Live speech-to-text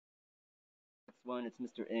one. It's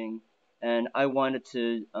Mr. Ng, and I wanted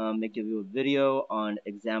to make you a video on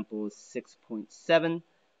example 6.7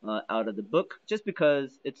 out of the book, just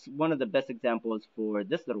because it's one of the best examples for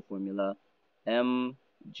this little formula, mgh,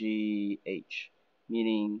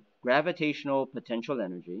 meaning gravitational potential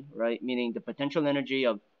energy, right? Meaning the potential energy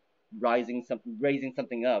of raising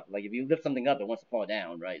something up. Like if you lift something up, it wants to fall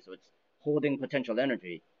down, right? So it's holding potential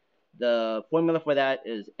energy. The formula for that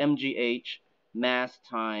is mgh, mass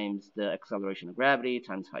times the acceleration of gravity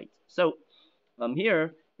times height. So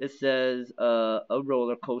here it says a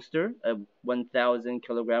roller coaster, a 1,000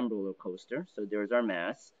 kilogram roller coaster. So there's our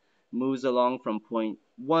mass. Moves along from point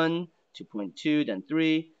 1 to point 2, then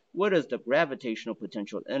 3. What is the gravitational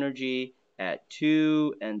potential energy at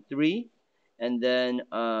 2 and 3? And then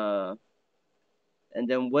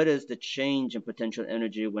what is the change in potential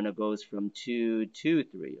energy when it goes from 2 to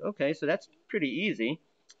 3? Okay, so that's pretty easy.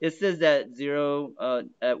 It says that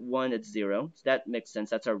at 1 it's 0. So that makes sense.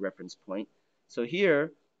 That's our reference point. So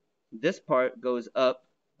here, this part goes up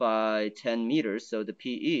by 10 meters. So the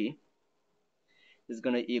PE is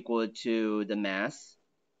going to equal to the mass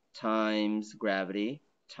times gravity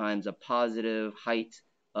times a positive height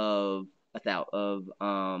of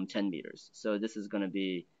 10 meters. So this is going to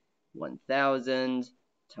be 1,000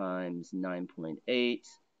 times 9.8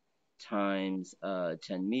 times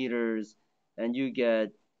 10 meters, and you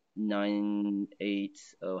get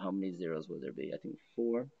 9.8. Oh, how many zeros will there be? I think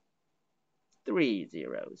 4. 3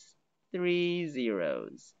 zeros. 3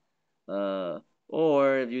 zeros.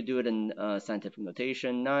 Or if you do it in scientific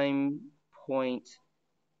notation,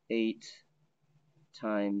 9.8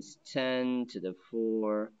 times 10 to the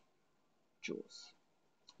 4 joules.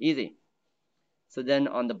 Easy. So then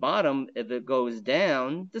on the bottom, if it goes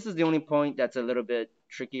down, this is the only point that's a little bit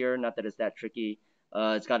trickier. Not that it's that tricky.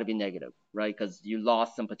 It's got to be negative, right? Because you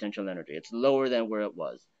lost some potential energy. It's lower than where it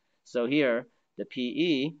was. So here, the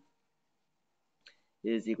PE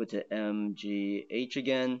is equal to mgh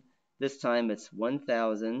again. This time it's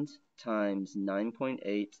 1,000 times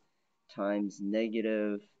 9.8 times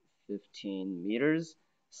negative 15 meters.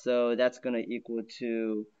 So that's going to equal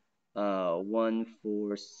to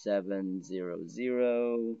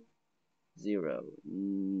 14700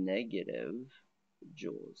 negative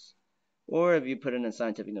joules. Or if you put it in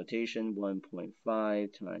scientific notation,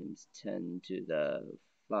 1.5 times 10 to the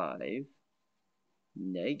 5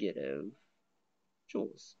 negative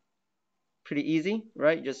joules. Pretty easy,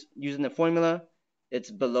 right? Just using the formula.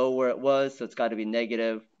 It's below where it was, so it's got to be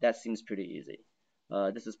negative. That seems pretty easy.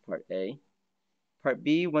 This is part A. Part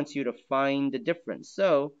B wants you to find the difference.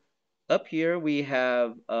 So up here we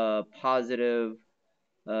have positive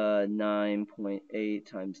 9.8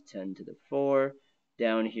 times 10 to the 4.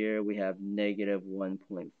 Down here we have negative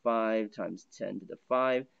 1.5 times 10 to the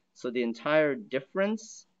 5. So the entire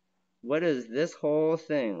difference, what is this whole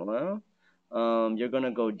thing? Well, you're going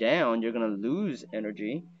to go down, you're going to lose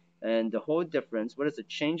energy, and the whole difference, what is the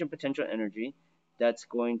change in potential energy? That's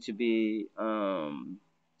going to be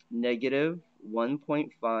negative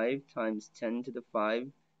 1.5 times 10 to the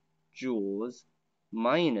 5 joules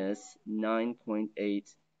minus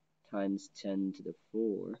 9.8 times 10 to the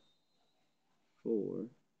 4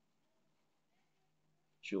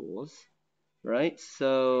 joules, right?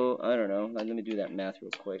 So, I don't know. Let me do that math real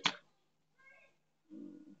quick.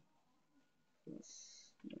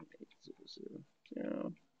 Plus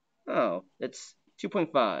 9.800. Oh, it's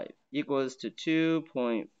 2.5 equals to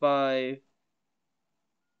 2.5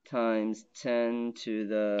 times 10 to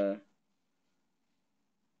the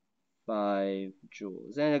 5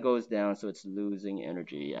 joules. And it goes down, so it's losing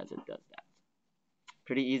energy as it does that.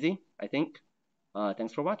 Pretty easy, I think.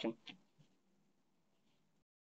 Thanks for watching.